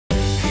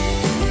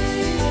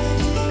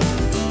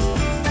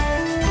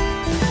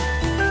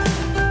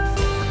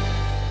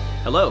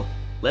Hello,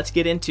 let's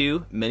get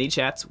into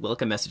ManyChat's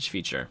welcome message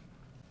feature.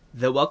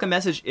 The welcome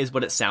message is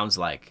what it sounds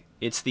like.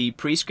 It's the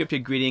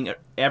pre-scripted greeting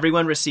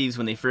everyone receives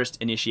when they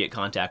first initiate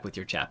contact with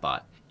your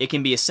chatbot. It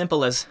can be as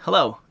simple as,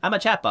 "Hello, I'm a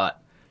chatbot,"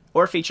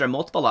 or feature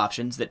multiple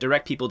options that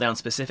direct people down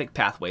specific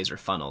pathways or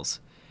funnels.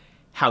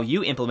 How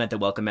you implement the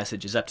welcome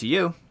message is up to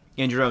you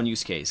and your own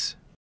use case.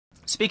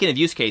 Speaking of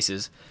use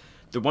cases,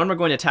 the one we're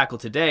going to tackle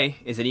today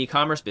is an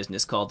e-commerce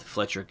business called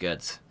Fletcher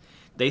Goods.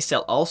 They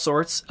sell all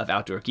sorts of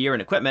outdoor gear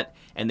and equipment,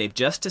 and they've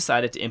just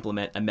decided to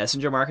implement a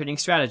messenger marketing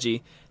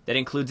strategy that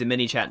includes a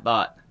ManyChat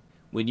bot.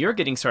 When you're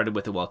getting started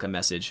with a welcome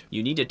message,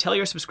 you need to tell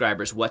your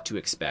subscribers what to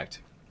expect,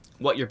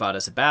 what your bot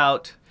is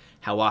about,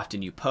 how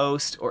often you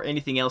post, or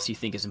anything else you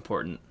think is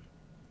important.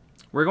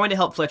 We're going to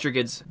help Fletcher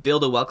Goods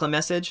build a welcome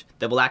message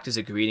that will act as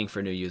a greeting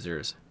for new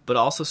users, but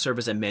also serve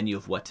as a menu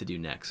of what to do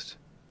next.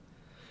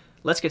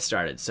 Let's get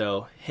started.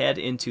 So head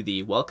into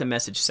the welcome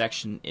message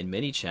section in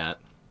ManyChat.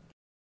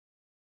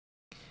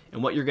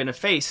 And what you're going to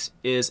face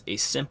is a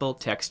simple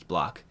text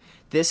block.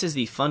 This is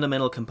the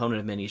fundamental component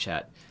of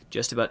ManyChat.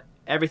 Just about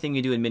everything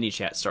you do in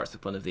ManyChat starts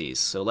with one of these.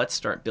 So let's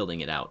start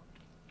building it out.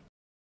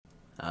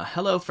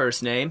 Hello,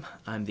 first name.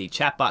 I'm the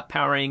chatbot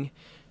powering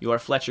your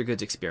Fletcher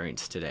Goods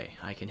experience today.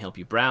 I can help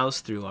you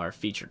browse through our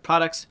featured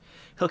products,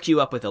 hook you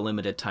up with a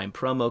limited time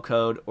promo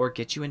code, or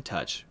get you in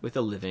touch with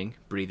a living,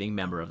 breathing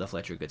member of the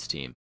Fletcher Goods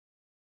team.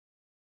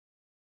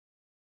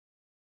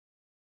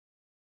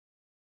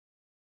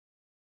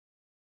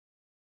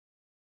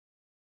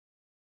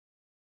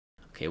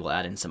 Okay, we'll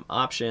add in some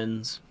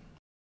options.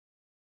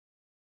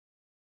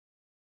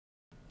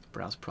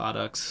 Browse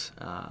products.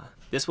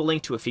 This will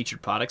link to a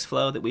featured products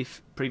flow that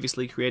we've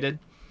previously created.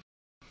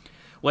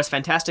 What's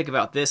fantastic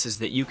about this is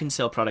that you can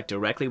sell product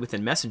directly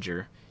within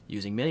Messenger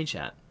using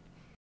ManyChat.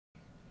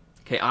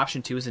 Okay,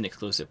 option 2 is an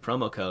exclusive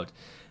promo code.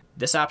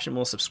 This option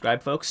will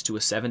subscribe folks to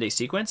a 7-day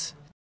sequence.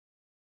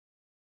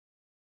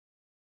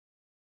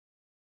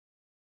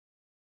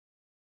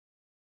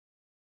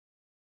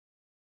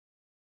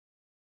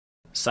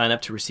 Sign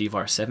up to receive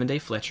our 7-day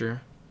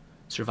Fletcher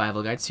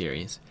Survival Guide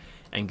series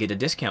and get a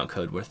discount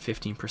code worth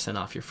 15%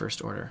 off your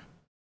first order.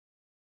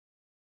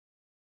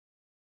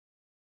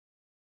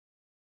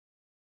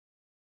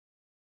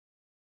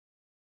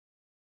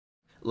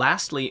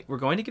 Lastly, we're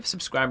going to give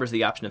subscribers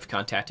the option of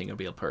contacting a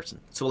real person.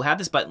 So we'll have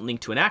this button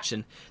linked to an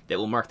action that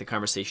will mark the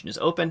conversation as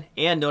open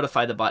and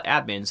notify the bot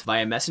admins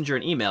via Messenger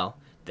and email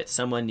that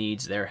someone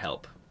needs their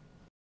help.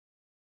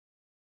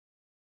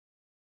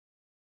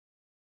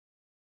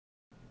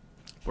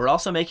 We're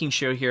also making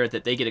sure here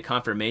that they get a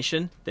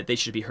confirmation that they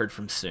should be heard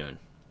from soon.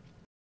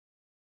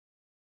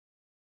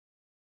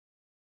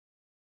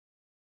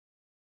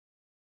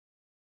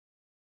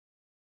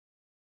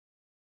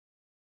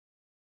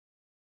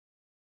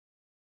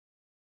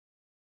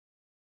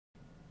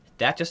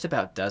 That just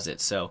about does it.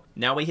 So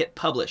now we hit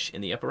publish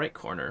in the upper right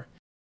corner.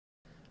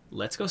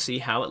 Let's go see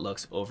how it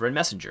looks over in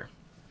Messenger.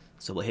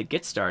 So we'll hit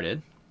get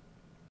started.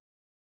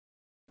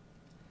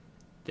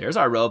 There's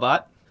our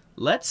robot.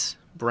 Let's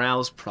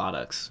browse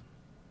products.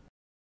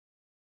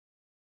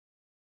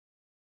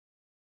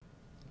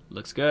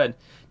 Looks good.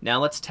 Now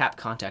let's tap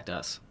contact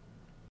us.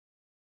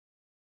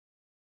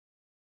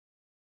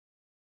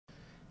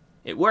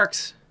 It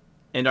works,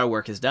 and our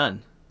work is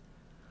done.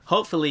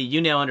 Hopefully you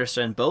now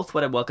understand both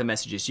what a welcome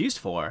message is used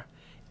for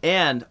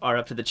and are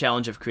up to the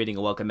challenge of creating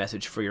a welcome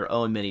message for your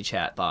own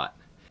ManyChat bot.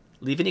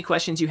 Leave any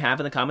questions you have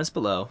in the comments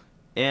below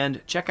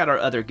and check out our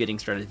other Getting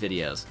Started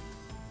videos.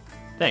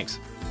 Thanks.